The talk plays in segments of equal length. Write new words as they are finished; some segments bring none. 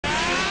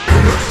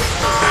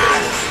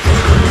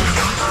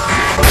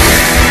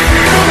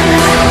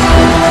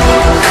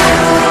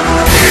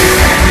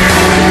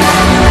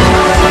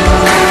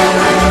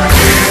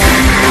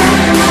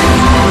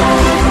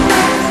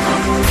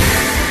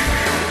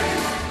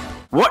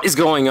What is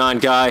going on,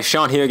 guys?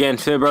 Sean here again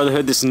for the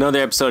Brotherhood. This is another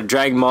episode of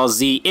Dragon Ball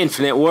Z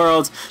Infinite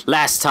Worlds.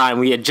 Last time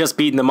we had just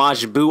beaten the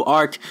Majin Buu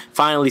arc,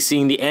 finally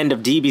seeing the end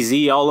of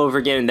DBZ all over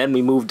again, and then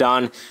we moved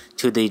on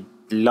to the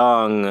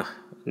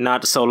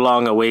not so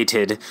long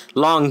awaited,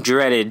 long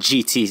dreaded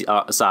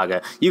GT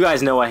saga. You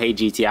guys know I hate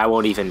GT, I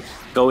won't even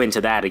go into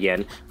that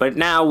again. But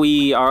now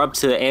we are up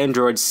to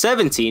Android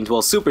 17,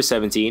 well Super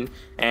 17,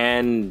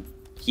 and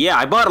yeah,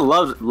 I bought a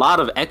lot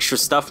of extra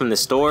stuff from the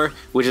store,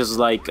 which is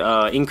like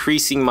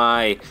increasing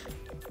my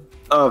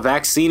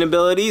vaccine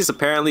abilities.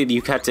 Apparently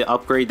you had to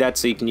upgrade that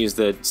so you can use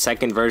the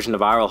second version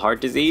of viral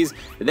heart disease.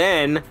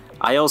 Then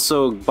I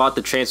also bought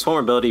the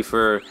transform ability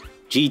for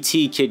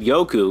GT Kid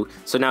Goku,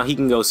 so now he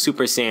can go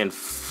Super Saiyan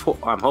 4.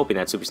 I'm hoping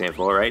that's Super Saiyan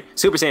 4, right?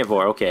 Super Saiyan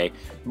 4, okay.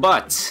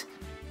 But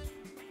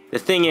the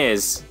thing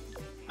is,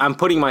 I'm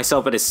putting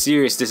myself at a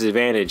serious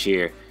disadvantage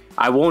here.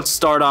 I won't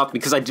start off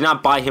because I did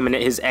not buy him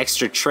his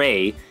extra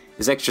tray,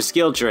 his extra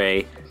skill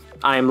tray.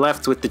 I am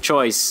left with the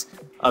choice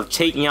of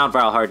taking out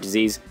viral heart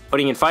disease,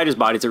 putting in fighter's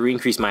body to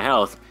increase my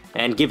health,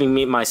 and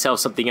giving myself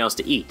something else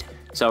to eat.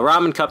 So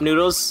ramen cup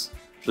noodles,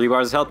 3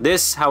 bars of health.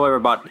 This,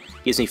 however,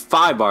 gives me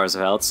 5 bars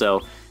of health.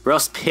 So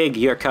roast pig,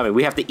 you're coming.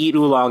 We have to eat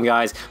oolong,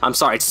 guys. I'm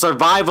sorry. It's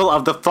survival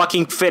of the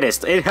fucking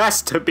fittest. It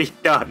has to be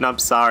done. I'm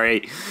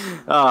sorry.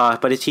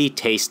 But he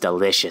tastes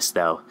delicious,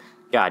 though.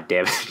 God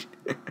damn it.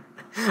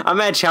 I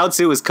mean,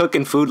 Chaozu was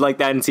cooking food like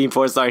that in Team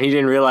 4 Star, and he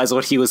didn't realize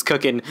what he was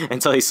cooking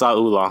until he saw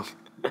oolong.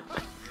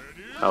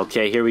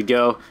 Okay, here we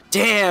go.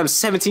 Damn,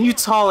 17, you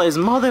tall as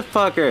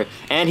motherfucker.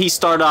 And he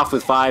started off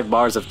with 5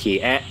 bars of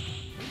ki.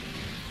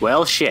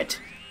 Well,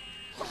 shit.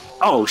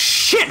 Oh,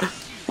 shit!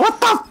 What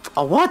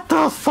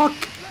the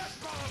fuck?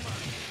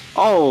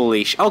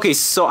 Holy sh... Okay,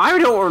 so I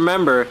don't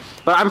remember,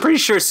 but I'm pretty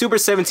sure Super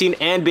 17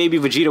 and Baby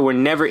Vegeta were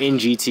never in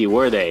GT,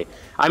 were they?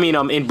 I mean,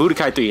 in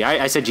Budokai 3.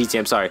 I said GT,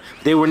 I'm sorry.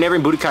 They were never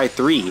in Budokai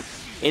 3.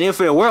 In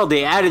Infinite World,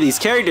 they added these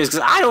characters,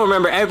 because I don't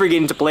remember ever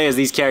getting to play as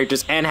these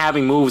characters and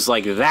having moves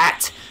like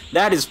that.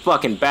 That is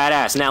fucking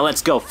badass. Now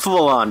let's go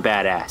full-on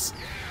badass.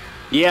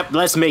 Yep,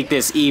 let's make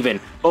this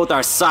even. Both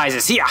our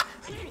sizes. Here.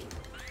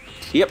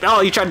 Yep,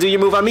 oh, you tried to do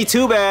your move on me?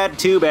 Too bad,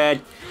 too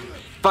bad.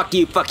 Fuck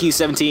you,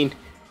 17.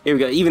 Here we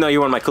go. Even though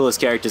you're one of my coolest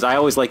characters, I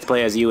always like to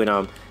play as you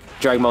in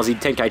Dragon Ball Z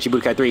Tenkaichi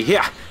Budokai 3.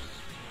 Here.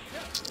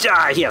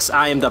 Yes,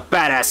 I am the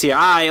badass here.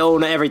 I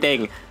own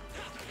everything.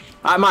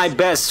 My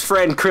best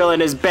friend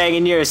Krillin is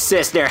banging your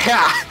sister.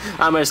 Ha!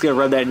 I'm just gonna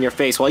rub that in your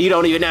face while you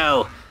don't even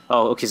know.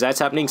 Oh, okay, so that's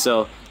happening.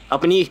 So,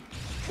 up and E.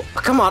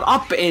 Come on,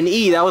 up and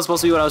E. That was supposed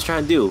to be what I was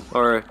trying to do.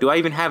 Or do I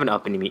even have an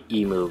up and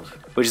E move?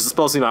 Which is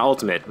supposed to be my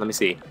ultimate. Let me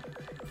see.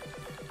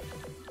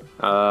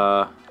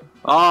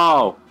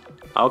 Oh!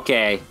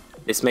 Okay.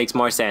 This makes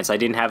more sense. I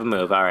didn't have a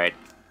move. Alright.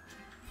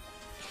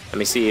 Let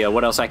me see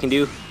what else I can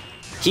do.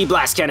 Ki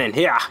Blast Cannon.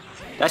 Yeah!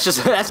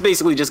 That's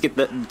basically just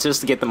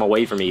to get them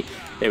away from me.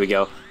 There we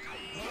go.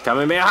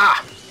 Coming me.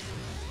 Ah!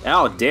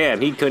 Oh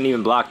damn, he couldn't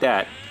even block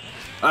that.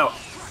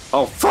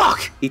 Oh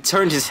fuck! He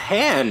turned his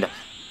hand.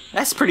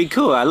 That's pretty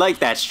cool. I like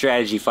that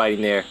strategy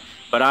fighting there.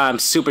 But I'm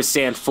Super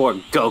Saiyan 4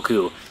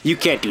 Goku. You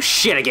can't do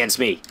shit against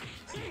me.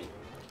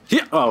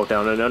 Yeah. Oh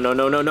no.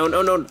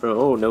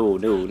 Oh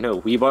no.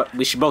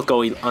 We should both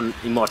go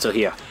immortal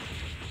here.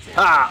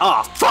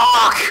 Oh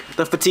fuck!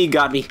 The fatigue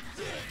got me.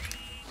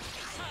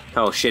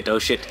 Oh shit.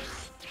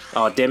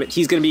 Oh, damn it.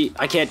 He's gonna be...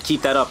 I can't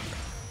keep that up.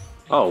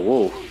 Oh,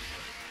 whoa.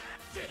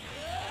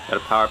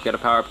 Gotta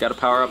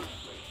power up.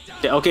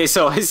 Okay,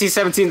 so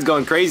C-17's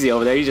going crazy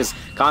over there. He's just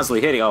constantly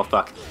hitting. Oh,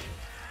 fuck.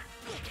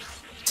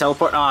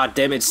 Teleport. Ah, oh,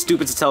 damn it. It's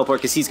stupid to teleport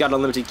because he's got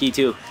unlimited ki,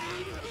 too.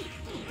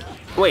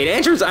 Wait,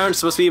 androids aren't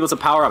supposed to be able to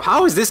power up.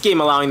 How is this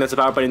game allowing them to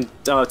power up? But in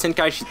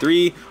Tenkaichi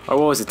 3, or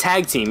what was it?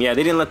 Tag Team. Yeah,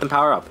 they didn't let them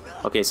power up.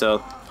 Okay, so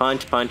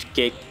punch,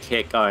 kick.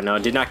 Oh, no.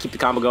 Did not keep the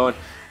combo going.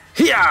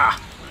 Yeah!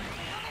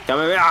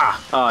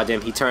 Oh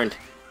damn, he turned.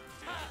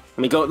 Let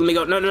me go.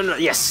 No.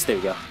 Yes, there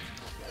we go.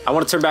 I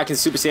want to turn back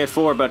into Super Saiyan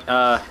 4, but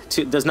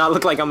does not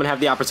look like I'm gonna have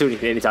the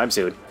opportunity anytime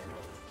soon.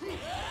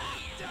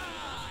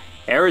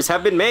 Errors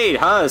have been made,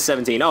 huh,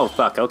 17? Oh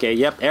fuck, okay,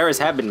 yep, errors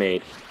have been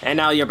made. And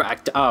now you're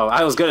back to, oh,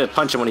 I was gonna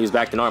punch him when he was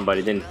back to normal, but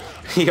it didn't.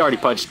 He already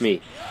punched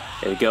me.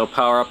 There we go,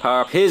 power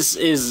up. His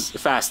is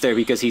faster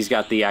because he's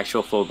got the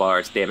actual full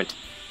bars, damn it.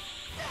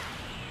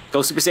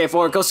 Go Super Saiyan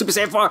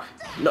 4,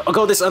 No,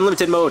 go this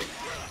unlimited mode.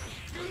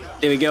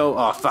 There we go.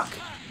 Oh, fuck.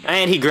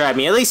 And he grabbed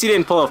me. At least he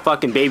didn't pull a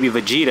fucking Baby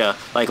Vegeta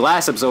like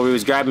last episode where he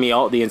was grabbing me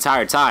the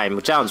entire time,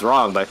 which sounds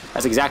wrong, but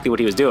that's exactly what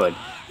he was doing.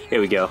 Here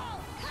we go.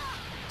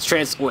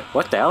 Wait,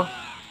 what the hell?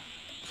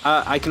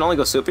 I can only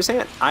go Super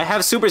Saiyan? I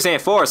have Super Saiyan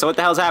 4, so what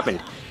the hell's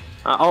happened?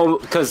 Oh,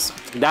 because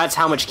that's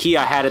how much ki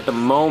I had at the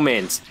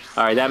moment.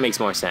 Alright, that makes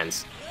more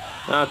sense.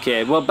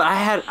 Okay, well, but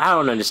I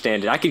don't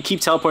understand it. I could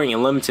keep teleporting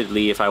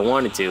unlimitedly if I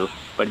wanted to,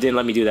 but it didn't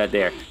let me do that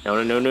there.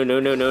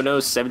 No.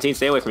 17,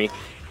 stay away from me.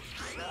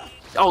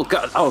 Oh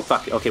god! Oh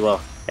fuck! Okay, well,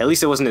 at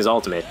least it wasn't his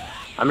ultimate.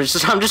 I'm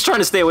just trying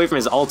to stay away from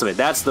his ultimate.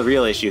 That's the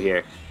real issue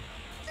here.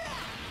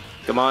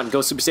 Come on,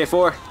 go Super Saiyan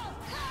 4.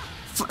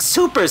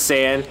 Super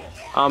Saiyan.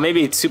 Oh,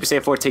 maybe Super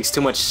Saiyan 4 takes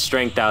too much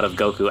strength out of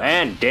Goku.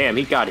 And damn,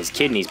 he got his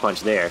kidneys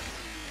punched there.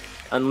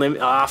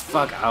 Unlimited. Ah,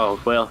 fuck.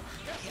 Oh, well.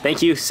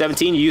 Thank you,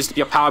 17. You used up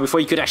your power before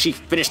you could actually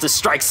finish the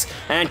strikes.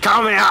 And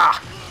Kamehameha!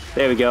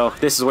 There we go.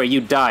 This is where you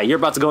die. You're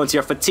about to go into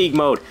your fatigue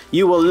mode.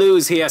 You will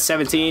lose here,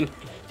 17.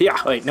 Yeah,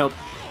 wait, no.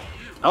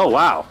 Oh,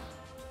 wow.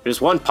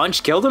 Just one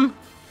punch killed him?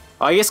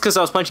 Oh, I guess because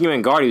I was punching him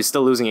in guard, he was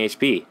still losing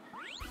HP.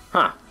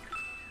 Huh.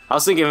 I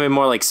was thinking of it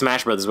more like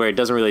Smash Brothers, where it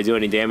doesn't really do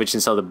any damage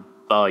until the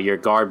your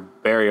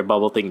guard barrier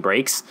bubble thing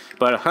breaks.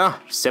 But,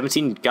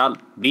 17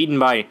 got beaten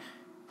by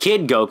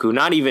Kid Goku,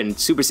 not even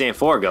Super Saiyan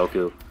 4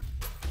 Goku.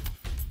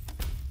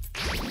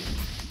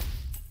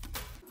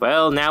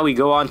 Well, now we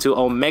go on to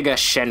Omega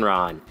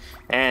Shenron.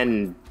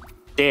 And,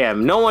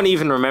 damn, no one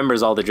even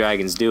remembers all the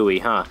dragons, do we,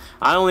 huh?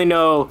 I only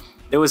know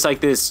there was, like,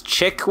 this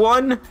chick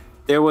one.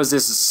 There was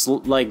this,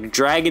 like,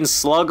 dragon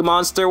slug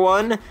monster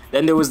one.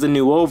 Then there was the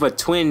Nuova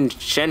twin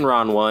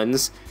Shenron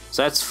ones.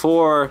 So that's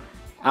 4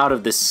 out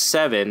of the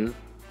 7.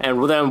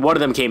 And then one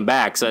of them came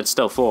back, so that's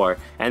still 4.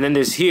 And then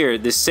there's here,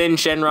 the Sin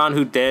Shenron,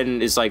 who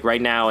then is like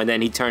right now, and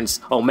then he turns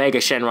Omega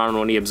Shenron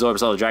when he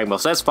absorbs all the Dragon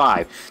Balls. So that's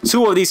 5.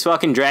 2 of these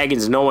fucking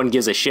dragons no one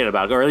gives a shit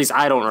about, or at least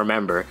I don't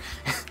remember.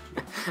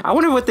 I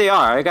wonder what they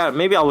are.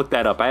 Maybe I'll look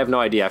that up. I have no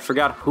idea. I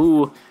forgot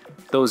who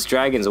those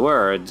dragons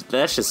were.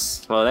 That's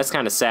just, well, that's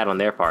kind of sad on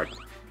their part.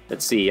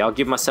 Let's see. I'll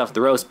give myself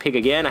the roast pig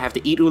again. I have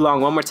to eat oolong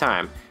one more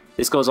time.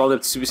 This goes all the way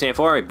up to Super Saiyan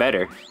 4,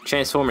 better.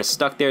 Transformer's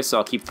stuck there, so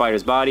I'll keep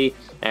Fighter's body,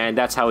 and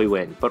that's how we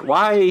win. But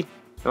why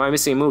am I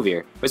missing a move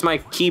here? Where's my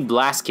Ki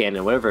Blast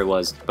Cannon, whatever it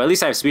was? But at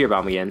least I have Spirit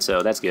Bomb again,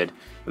 so that's good.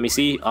 Let me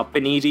see, up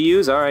and E to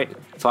use, alright.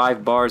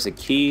 5 bars of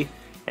Ki,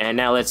 and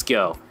now let's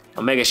go.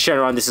 Omega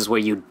Shenron, this is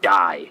where you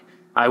die.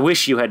 I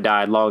wish you had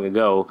died long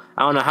ago.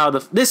 I don't know how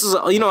this is,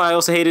 you know, I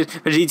also hated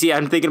for GT,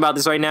 I'm thinking about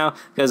this right now,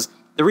 because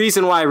the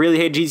reason why I really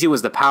hate GT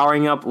was the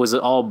powering up was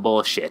all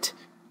bullshit.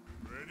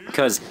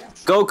 Because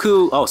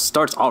Goku,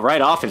 starts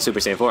right off in Super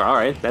Saiyan 4.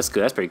 Alright, that's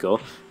good, that's pretty cool.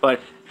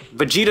 But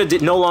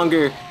Vegeta no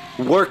longer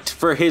worked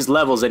for his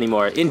levels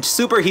anymore. In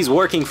Super, he's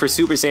working for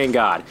Super Saiyan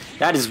God.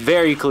 That is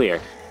very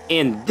clear.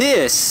 In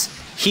this,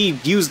 he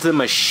used the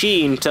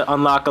machine to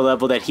unlock a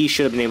level that he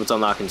should have been able to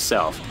unlock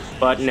himself.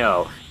 But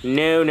no,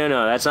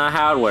 that's not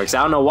how it works.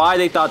 I don't know why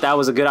they thought that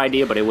was a good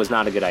idea, but it was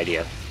not a good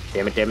idea.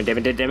 Damn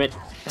it.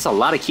 That's a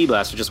lot of Ki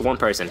Blasts for just one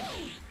person.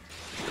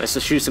 Let's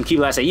just shoot some Ki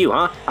Blasts at you,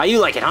 huh? How you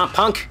like it, huh,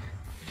 punk?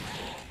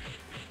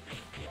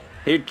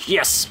 Here,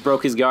 yes,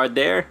 broke his guard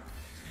there.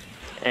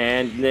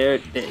 And there,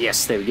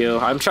 yes, there we go.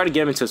 I'm trying to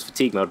get him into his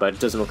fatigue mode, but it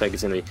doesn't look like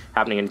it's going to be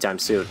happening anytime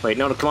soon. Wait,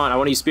 no, come on, I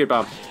want to use Spirit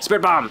Bomb.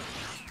 Spirit Bomb!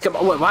 Come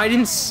on, why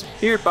didn't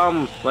Spirit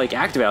Bomb, like,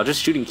 activate? I was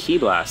just shooting Ki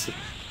Blast.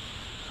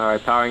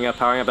 Alright, powering up,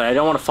 but I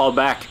don't want to fall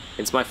back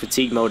into my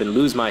fatigue mode and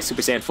lose my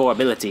Super Saiyan 4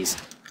 abilities.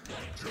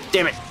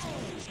 Damn it!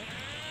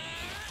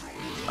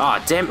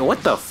 Aw, damn it,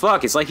 what the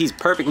fuck? It's like he's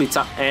perfectly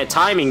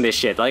timing this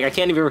shit. Like, I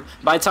can't even,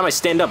 by the time I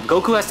stand up,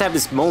 Goku has to have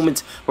this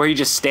moment where he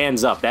just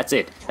stands up. That's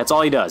it. That's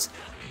all he does.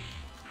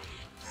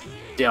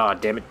 Oh,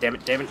 damn it.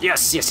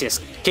 Yes.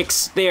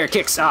 Kicks, there,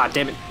 kicks. Ah,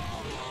 damn it.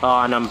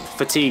 Oh, and I'm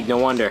fatigued, no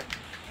wonder.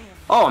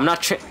 Oh, I'm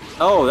not,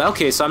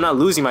 okay, so I'm not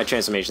losing my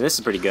transformation. This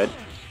is pretty good.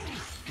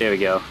 There we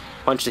go.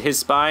 Punch to his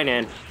spine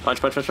and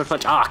punch.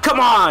 Ah, come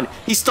on!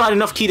 He still had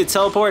enough Ki to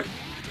teleport.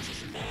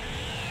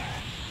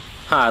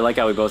 I like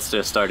how we both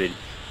just started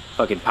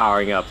fucking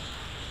powering up.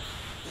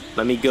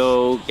 Let me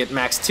go get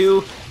max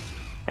 2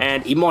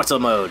 and immortal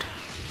mode.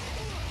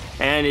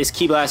 And his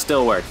Ki Blast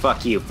still worked.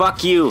 Fuck you.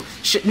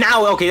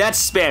 Now, okay,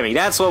 that's spamming.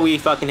 That's what we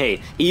fucking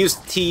hate.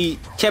 He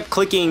kept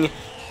clicking.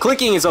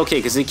 Clicking is okay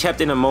because he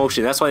kept in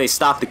motion. That's why they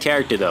stopped the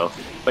character though.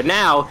 But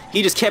now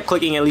he just kept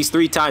clicking at least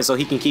 3 times so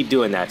he can keep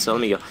doing that. So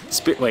let me go.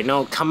 Wait,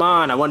 no, come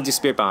on. I want to do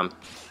Spirit Bomb.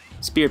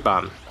 Spirit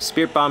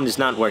Bomb is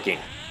not working.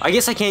 I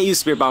guess I can't use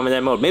Spirit Bomb in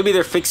that mode. Maybe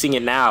they're fixing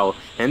it now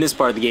in this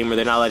part of the game where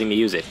they're not letting me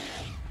use it.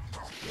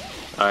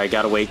 Alright,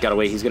 gotta wait.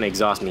 He's gonna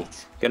exhaust me.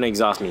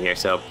 Here,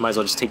 so might as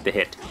well just take the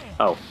hit.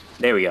 Oh,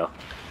 there we go.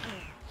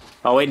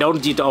 Oh wait, no,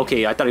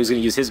 okay, I thought he was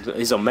gonna use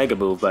his Omega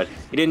move, but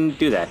he didn't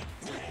do that.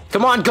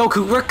 Come on,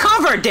 Goku,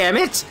 recover, damn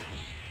it!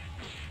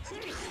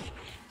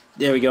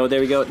 There we go.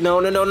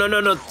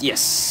 No.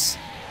 Yes.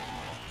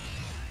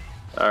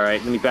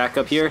 Alright, let me back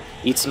up here.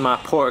 Eat some my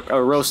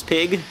roast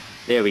pig.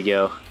 There we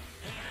go.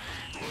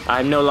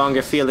 I'm no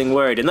longer feeling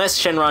worried. Unless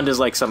Shenron does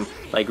like some,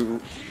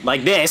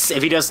 like this.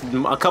 If he does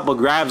a couple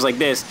grabs like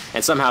this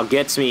and somehow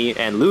gets me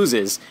and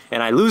loses,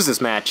 and I lose this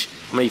match,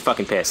 I'm gonna be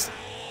fucking pissed.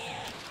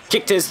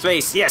 Kick to his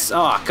face. Yes.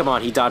 Oh, come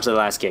on. He dodged the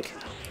last kick.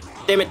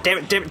 Damn it.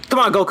 Come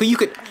on, Goku. You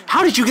could.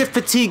 How did you get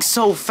fatigued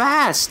so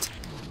fast?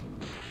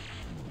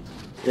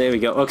 There we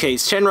go. Okay,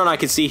 Shenron, I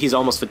can see he's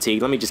almost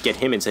fatigued. Let me just get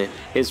him into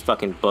his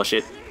fucking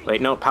bullshit.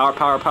 Wait, no, power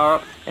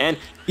up, and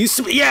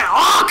yeah,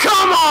 oh,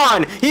 come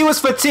on! He was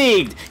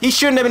fatigued! He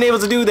shouldn't have been able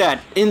to do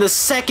that. In the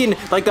second,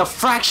 like the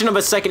fraction of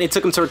a second it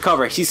took him to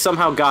recover, he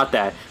somehow got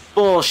that.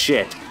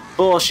 Bullshit.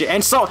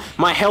 And so,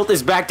 my health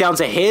is back down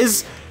to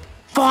his?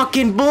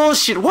 Fucking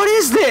bullshit, what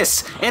is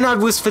this? And I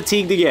was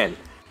fatigued again.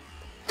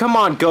 Come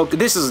on, Goku,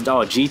 this is,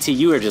 GT,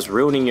 you are just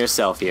ruining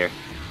yourself here.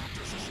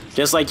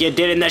 Just like you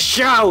did in the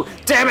show!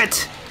 Damn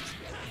it!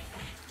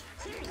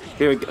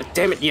 Here we go.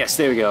 Damn it, yes,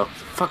 there we go.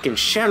 Fucking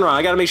Shenron,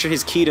 I gotta make sure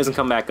his ki doesn't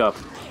come back up.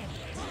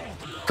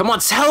 Come on,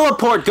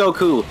 teleport,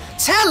 Goku!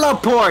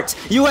 Teleport!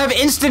 You have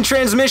instant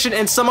transmission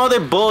and some other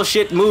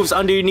bullshit moves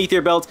underneath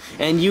your belt,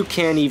 and you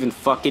can't even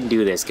fucking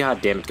do this.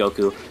 God damn it,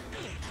 Goku.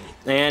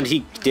 And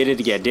he did it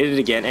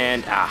again,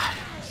 and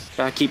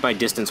gotta keep my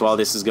distance while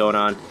this is going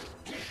on.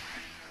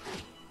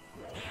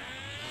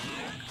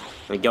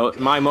 Let me go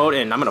my mode,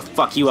 and I'm gonna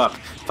fuck you up.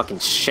 Fucking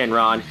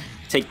Shenron.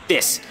 Take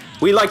this.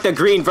 We like the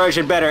green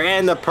version better,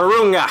 and the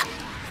Porunga.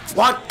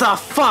 What the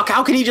fuck?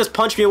 How can he just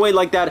punch me away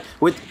like that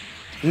with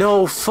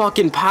no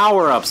fucking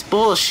power-ups?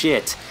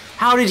 Bullshit.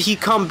 How did he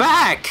come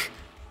back?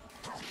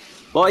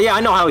 Well, yeah, I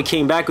know how he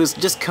came back. It was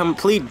just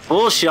complete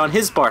bullshit on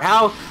his part.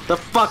 How the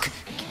fuck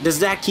does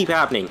that keep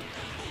happening?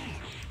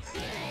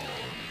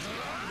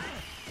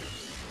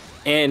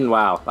 And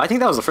wow. I think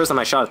that was the first time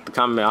I shot the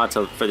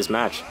Kamehameha for this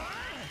match.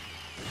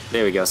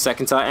 There we go.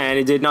 Second time, and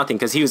it did nothing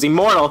because he was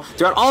immortal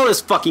throughout all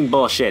this fucking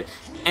bullshit.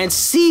 And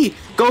see,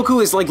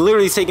 Goku is like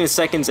literally taking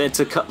seconds and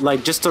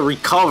just to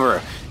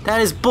recover.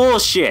 That is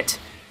bullshit.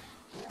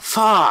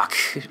 Fuck.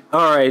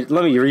 Alright,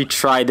 let me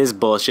retry this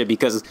bullshit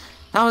because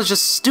that was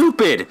just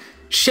stupid.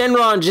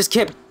 Shenron just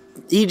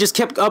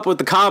kept up with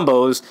the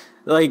combos.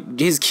 Like,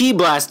 his ki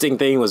blasting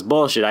thing was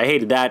bullshit. I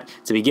hated that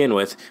to begin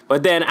with.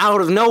 But then out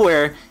of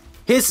nowhere,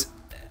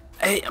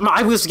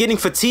 I was getting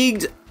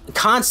fatigued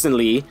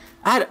constantly.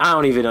 I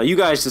don't even know. You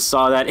guys just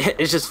saw that.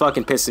 It's just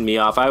fucking pissing me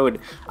off.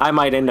 I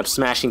might end up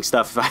smashing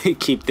stuff if I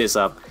keep this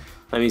up.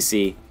 Let me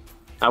see.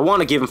 I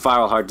want to give him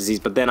viral heart disease,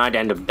 but then I'd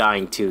end up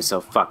dying too, so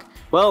fuck.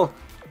 Well,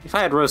 if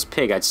I had roast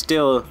pig, I'd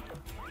still...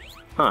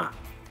 Huh.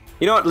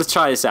 You know what? Let's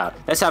try this out.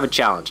 Let's have a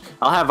challenge.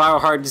 I'll have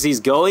viral heart disease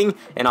going,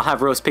 and I'll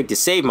have roast pig to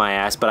save my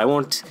ass, but I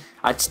won't...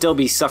 I'd still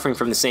be suffering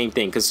from the same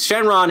thing. Because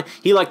Shenron,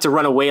 he liked to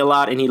run away a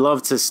lot, and he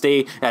loved to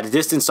stay at a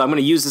distance, so I'm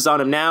going to use this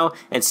on him now,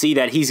 and see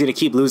that he's going to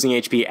keep losing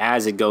HP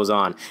as it goes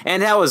on.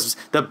 And that was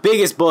the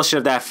biggest bullshit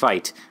of that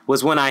fight,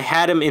 was when I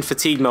had him in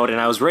fatigue mode,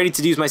 and I was ready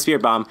to use my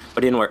Spirit Bomb,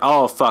 but it didn't work.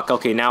 Oh, fuck.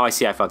 Okay, now I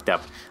see I fucked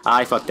up.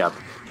 I fucked up.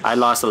 I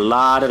lost a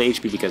lot of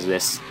HP because of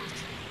this.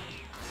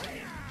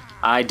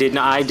 I did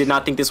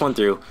not think this one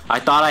through. I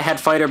thought I had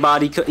Fighter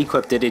Body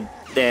equipped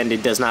and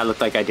it does not look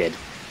like I did.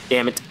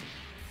 Damn it.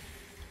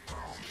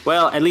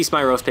 Well, at least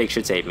my roast pig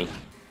should save me.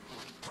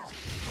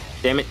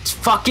 Damn it.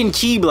 Fucking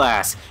Ki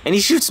Blast! And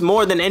he shoots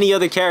more than any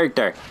other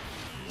character.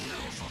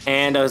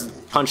 And I was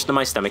punched in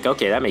my stomach.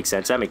 Okay, that makes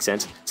sense. That makes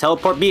sense.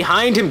 Teleport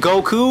behind him,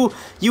 Goku!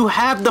 You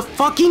have the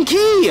fucking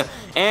key!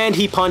 And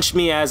he punched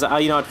me as...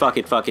 you know what? Fuck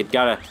it. Fuck it.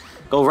 Gotta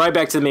go right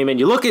back to the main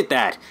menu. Look at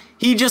that!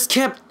 He just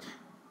kept...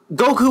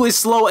 Goku is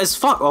slow as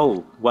fuck.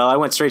 Oh, well, I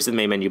went straight to the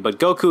main menu, but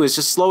Goku is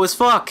just slow as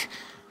fuck.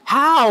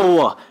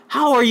 How?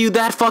 How are you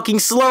that fucking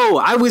slow?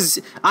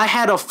 I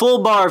had a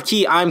full bar of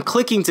ki. I'm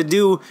clicking to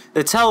do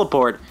the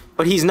teleport,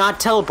 but he's not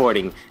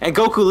teleporting. And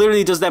Goku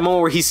literally does that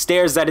moment where he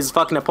stares at his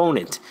fucking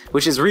opponent,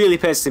 which is really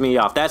pissing me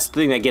off. That's the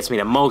thing that gets me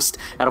the most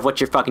out of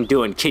what you're fucking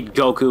doing, Kid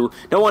Goku.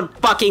 No one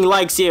fucking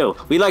likes you.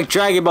 We like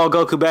Dragon Ball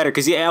Goku better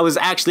because I was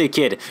actually a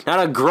kid,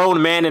 not a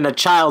grown man in a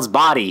child's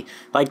body.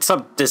 Like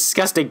some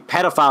disgusting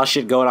pedophile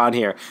shit going on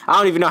here. I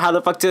don't even know how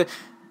the fuck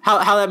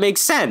how that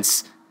makes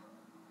sense.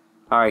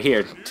 Alright,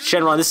 here.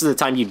 Shenron, this is the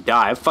time you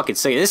die. I'm fucking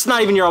sick. This is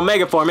not even your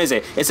Omega form, is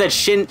it? It said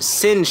Sin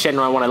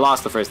Shenron when I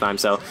lost the first time,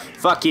 so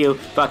fuck you.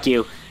 Fuck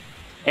you.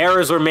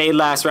 Errors were made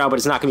last round, but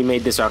it's not gonna be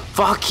made this round.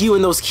 Fuck you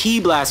and those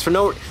ki blasts for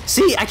no...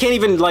 See, I can't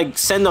even, like,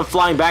 send them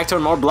flying back to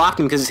him or block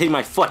them because it's hitting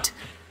my foot.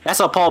 That's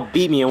how Paul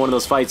beat me in one of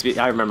those fights.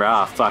 I remember.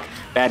 Ah, fuck.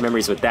 Bad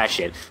memories with that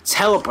shit.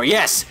 Teleport,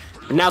 yes!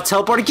 But now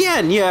teleport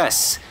again,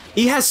 yes!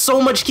 He has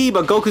so much ki,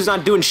 but Goku's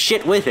not doing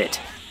shit with it.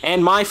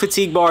 And my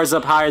fatigue bar is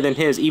up higher than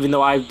his, even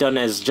though I've done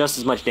just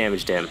as much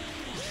damage to him.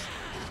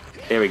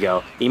 There we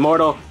go.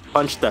 Immortal,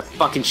 punch the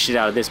fucking shit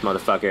out of this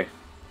motherfucker.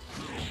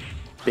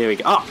 There we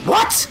go. Oh,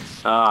 what?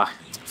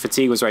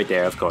 Fatigue was right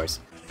there, of course.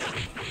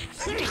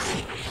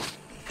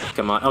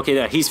 Come on.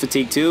 Okay, he's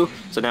fatigued too.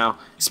 So now,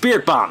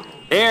 Spirit Bomb.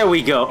 There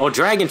we go. Oh,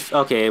 Dragon...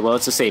 Okay, well,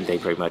 it's the same thing,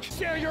 pretty much.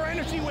 Share your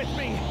energy with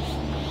me.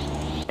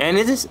 And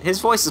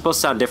his voice is supposed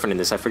to sound different in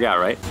this. I forgot,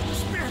 right?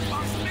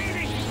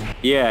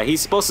 Yeah, he's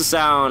supposed to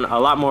sound a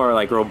lot more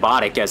like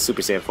robotic as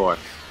Super Saiyan 4.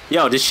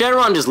 Yo, did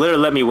Shenron just literally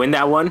let me win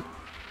that one?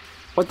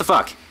 What the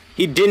fuck?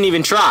 He didn't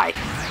even try.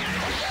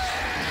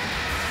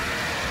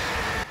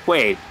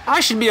 Wait, I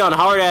should be on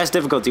hard-ass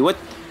difficulty. What?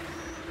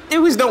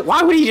 There was no...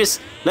 Why would he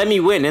just let me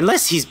win?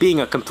 Unless he's being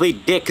a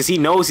complete dick because he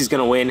knows he's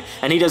gonna win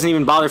and he doesn't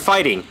even bother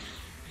fighting.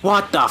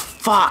 What the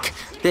fuck?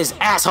 This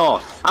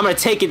asshole. I'm gonna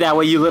take it that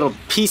way, you little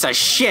piece of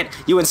shit.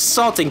 You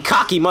insulting,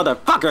 cocky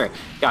motherfucker.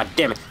 God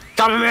damn it.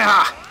 Come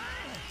here.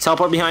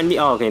 Teleport behind me.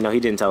 Oh, okay, no, he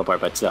didn't teleport,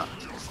 but still.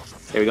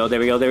 There we go, there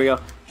we go, there we go.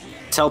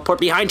 Teleport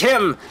behind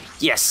him!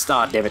 Yes,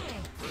 oh, damn it.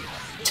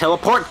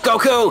 Teleport,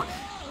 Goku!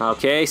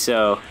 Okay,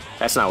 so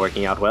that's not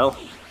working out well.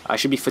 I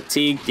should be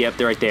fatigued. Yep,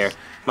 they're right there.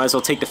 Might as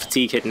well take the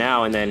fatigue hit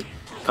now and then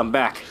come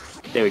back.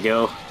 There we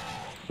go.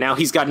 Now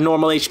he's got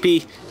normal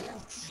HP.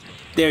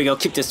 There we go.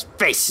 Keep this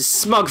face, this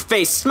smug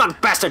face, smug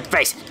bastard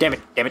face. Damn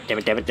it, damn it, damn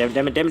it, damn it, damn it,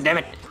 damn it, damn it, damn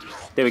it.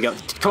 There we go.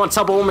 Come on,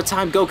 teleport one more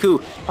time,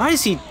 Goku. Why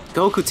does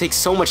Goku take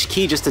so much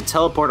ki just to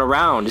teleport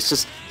around?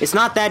 It's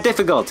not that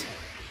difficult.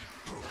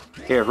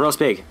 Here, roast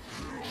pig.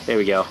 There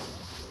we go.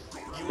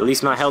 At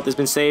least my health has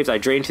been saved. I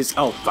drained his,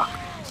 oh fuck.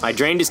 I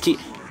drained his ki.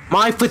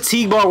 My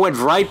fatigue bar went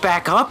right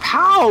back up?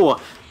 How?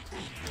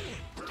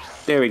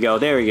 There we go,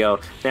 there we go.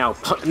 Now,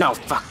 no,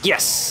 fuck,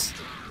 yes.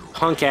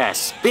 Punk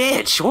ass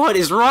bitch, what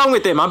is wrong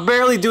with him? I'm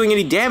barely doing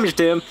any damage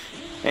to him,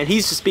 and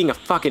he's just being a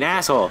fucking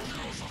asshole.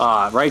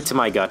 Right to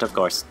my gut, of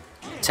course.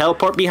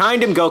 Teleport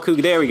behind him,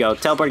 Goku. There we go.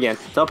 Teleport again.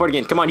 Teleport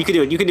again. Come on, you can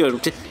do it. You can do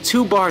it.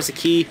 2 bars of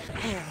ki.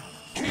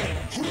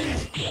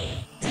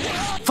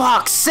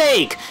 Fuck's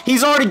sake!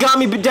 He's already got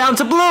me down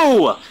to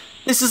blue!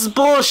 This is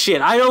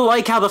bullshit. I don't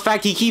like how the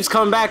fact he keeps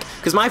coming back,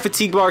 because my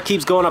fatigue bar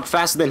keeps going up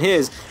faster than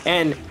his,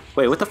 and...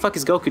 Wait, what the fuck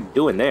is Goku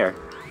doing there?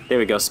 There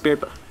we go.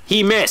 Spirit...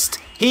 He missed!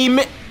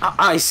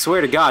 I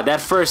swear to God,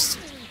 that first...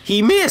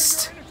 He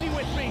missed!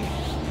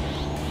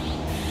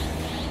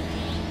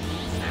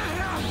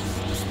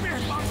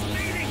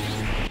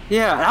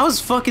 Yeah, that was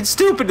fucking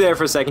stupid there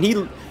for a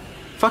second.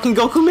 Fucking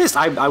Goku missed.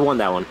 I won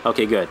that one.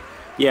 Okay, good.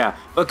 Yeah,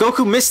 but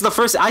Goku missed the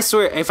first. I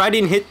swear, if I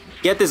didn't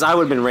get this, I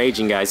would have been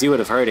raging, guys. You would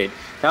have heard it.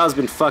 That would have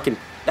been fucking.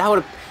 That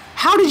would have.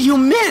 How did you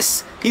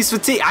miss? He's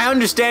fatigued. I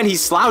understand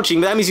he's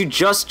slouching, but that means you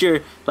adjust your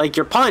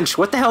punch.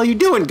 What the hell are you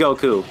doing,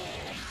 Goku?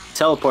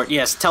 Teleport.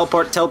 Yes,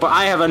 teleport. Teleport.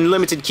 I have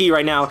unlimited ki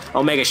right now.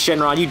 Omega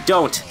Shenron, you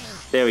don't.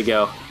 There we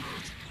go.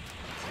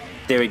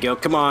 There we go.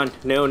 Come on.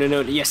 No, no,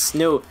 no. Yes,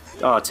 no.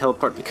 Oh,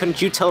 teleport.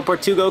 Couldn't you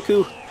teleport too,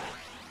 Goku?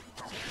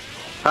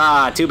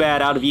 Ah, too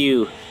bad out of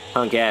you,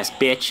 punk ass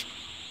bitch.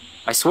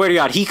 I swear to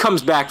God, he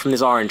comes back from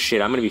this orange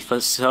shit. I'm gonna be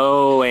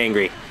so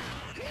angry.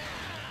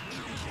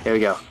 There we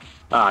go.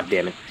 Ah,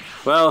 damn it.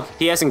 Well,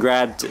 he hasn't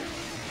grabbed.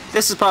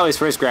 This is probably his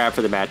first grab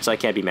for the match, so I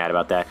can't be mad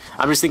about that.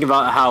 I'm just thinking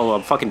about how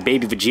fucking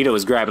baby Vegeta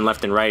was grabbing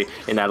left and right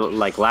in that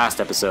like last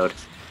episode.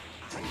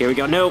 Here we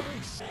go. No,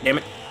 damn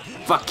it.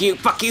 Fuck you.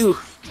 Fuck you.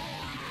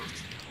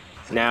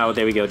 Now,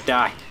 there we go.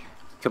 Die.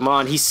 Come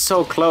on, he's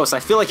so close. I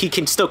feel like he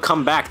can still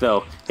come back,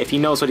 though, if he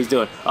knows what he's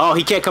doing. Oh,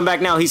 he can't come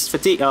back now. He's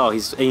fatigued. Oh,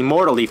 he's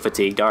immortally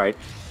fatigued. All right.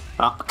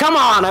 Come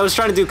on! I was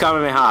trying to do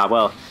Kamehameha.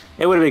 Well,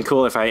 it would have been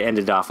cool if I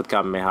ended off with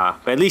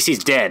Kamehameha. But at least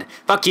he's dead.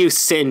 Fuck you,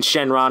 Sin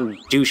Shenron,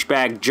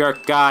 douchebag,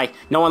 jerk guy.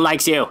 No one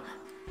likes you.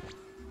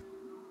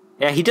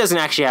 Yeah, he doesn't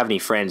actually have any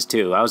friends,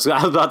 too. I was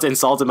about to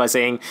insult him by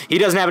saying he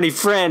doesn't have any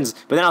friends.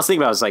 But then I was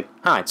thinking about it. I was like,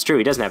 huh, it's true.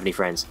 He doesn't have any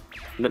friends.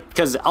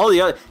 Because all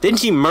the other... Didn't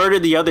he murder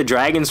the other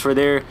dragons for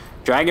their...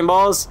 Dragon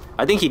Balls?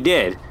 I think he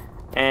did.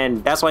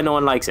 And that's why no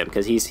one likes him,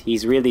 because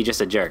he's really just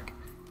a jerk.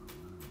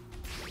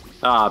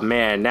 Oh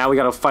man, now we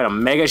gotta fight a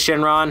Mega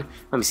Shenron?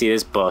 Let me see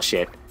this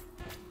bullshit.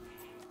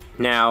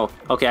 Now,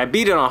 okay, I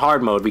beat it on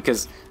hard mode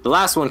because the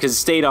last one, because it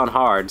stayed on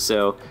hard,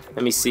 so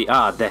let me see.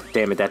 Ah,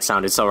 damn it, that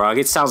sounded so wrong.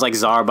 It sounds like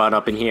Zarbon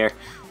up in here.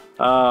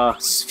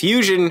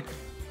 Fusion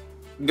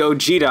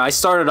Gogeta. I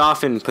started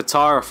off in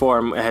Potara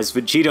form as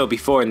Vegito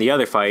before in the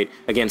other fight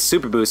against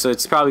Super Boost, so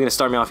it's probably going to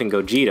start me off in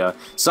Gogeta.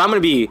 So I'm going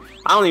to be...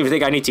 I don't even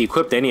think I need to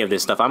equip any of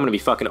this stuff. I'm going to be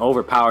fucking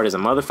overpowered as a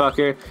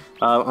motherfucker.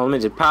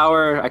 Unlimited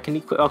power. I can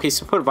equip... Okay,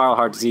 so put Viral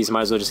Heart Disease.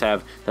 Might as well just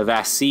have the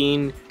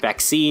vaccine,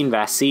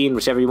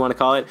 whichever you want to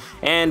call it.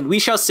 And we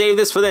shall save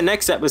this for the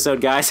next episode,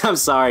 guys. I'm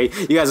sorry.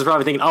 You guys are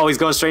probably thinking, oh, he's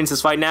going straight into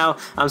this fight now.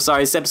 I'm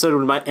sorry. This episode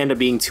might end up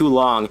being too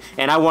long,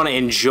 and I want to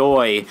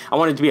enjoy... I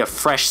want it to be a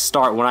fresh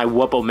start when I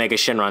whoop Omega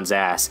Shenron's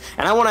ass.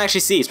 And I want to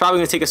actually see. It's probably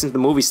going to take us into the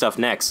movie stuff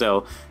next,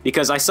 so...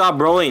 Because I saw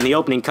Broly in the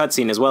opening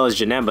cutscene as well as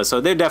Janemba, so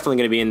they're definitely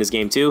going to be in this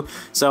game too.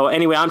 So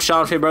anyway, I'm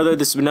Sean, Brother.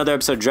 This has been another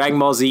episode of Dragon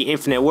Ball Z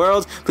Infinite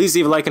World. Please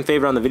leave a like and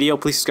favorite on the video.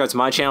 Please subscribe to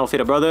my channel,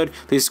 Fito Brotherhood.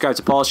 Please subscribe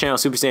to Paul's channel,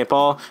 Super Saiyan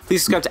Paul.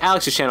 Please subscribe to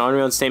Alex's channel,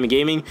 Unreal Entertainment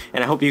Gaming.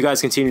 And I hope you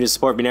guys continue to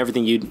support me in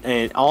everything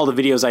and all the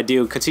videos I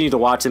do. Continue to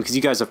watch them because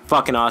you guys are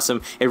fucking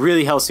awesome. It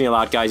really helps me a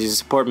lot, guys. Your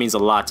support means a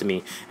lot to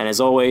me. And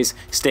as always,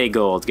 stay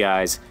gold,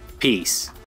 guys. Peace.